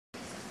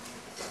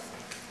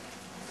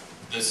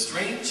The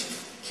strange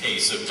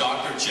case of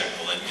Dr.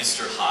 Jekyll and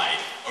Mr. Hyde,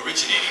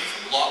 originating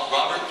from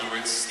Robert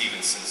Louis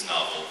Stevenson's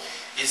novel,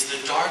 is the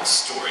dark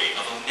story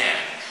of a man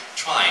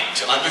trying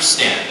to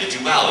understand the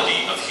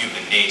duality of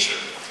human nature,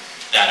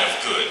 that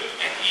of good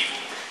and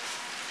evil.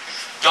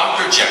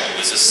 Dr.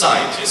 Jekyll is a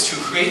scientist who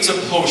creates a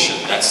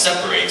potion that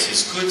separates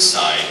his good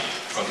side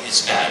from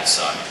his bad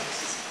side.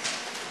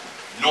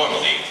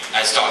 Normally,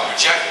 as Dr.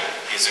 Jekyll,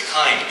 he is a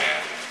kind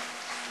man.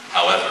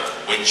 However,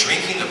 when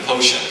drinking the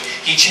potion,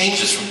 he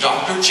changes from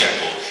Dr.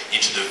 Jekyll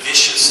into the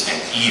vicious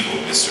and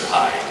evil Mr.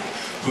 Hyde,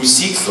 who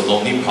seeks the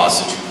lonely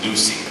prostitute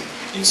Lucy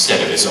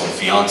instead of his own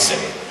fiancée,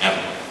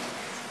 Emma.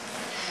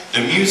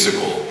 The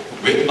musical,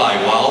 written by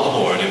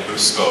Wildhorn and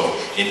Brusco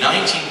in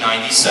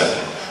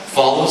 1997,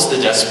 follows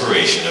the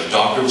desperation of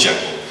Dr.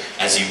 Jekyll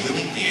as he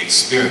willingly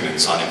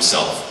experiments on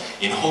himself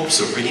in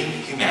hopes of ridding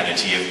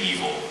humanity of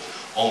evil,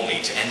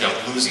 only to end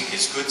up losing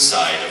his good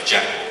side of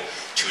Jekyll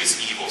to his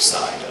evil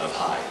side of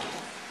Hyde.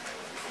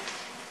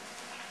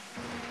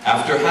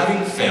 After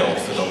having failed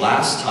for the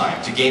last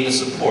time to gain the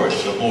support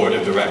of the board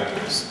of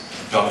directors,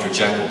 Dr.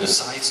 Jekyll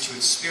decides to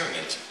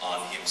experiment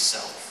on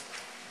himself.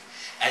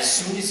 As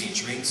soon as he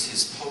drinks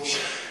his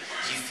potion,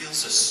 he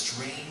feels a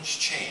strange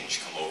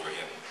change come over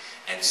him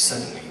and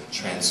suddenly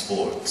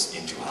transforms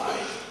into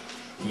Hyde,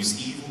 whose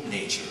evil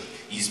nature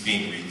is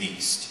being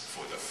released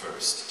for the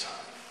first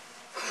time.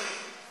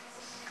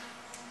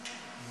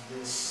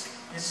 This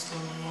is the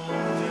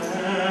moment,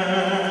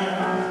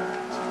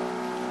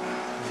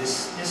 this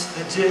is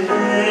the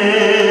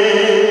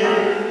day,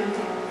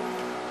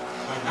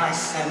 when I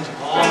send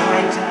all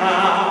my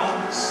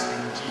doubts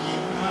and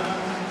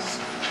demons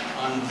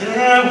on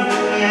their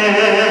way.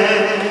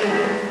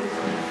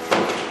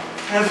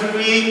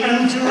 Every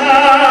endeavor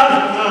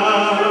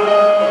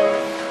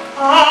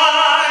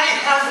I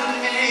have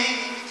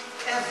made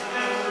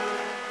ever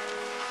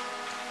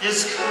is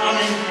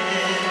coming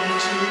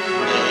into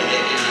play.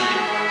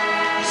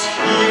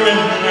 Here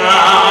and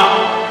now,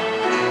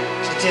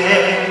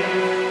 today,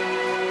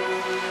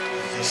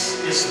 this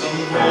is the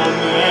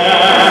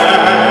moment,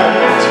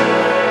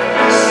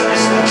 this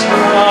is the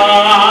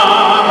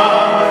time,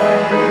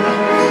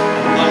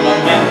 and the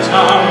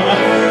momentum,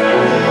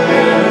 the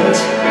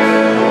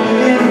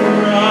moment,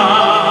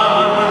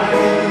 right.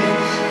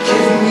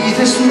 Give me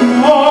this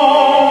moment.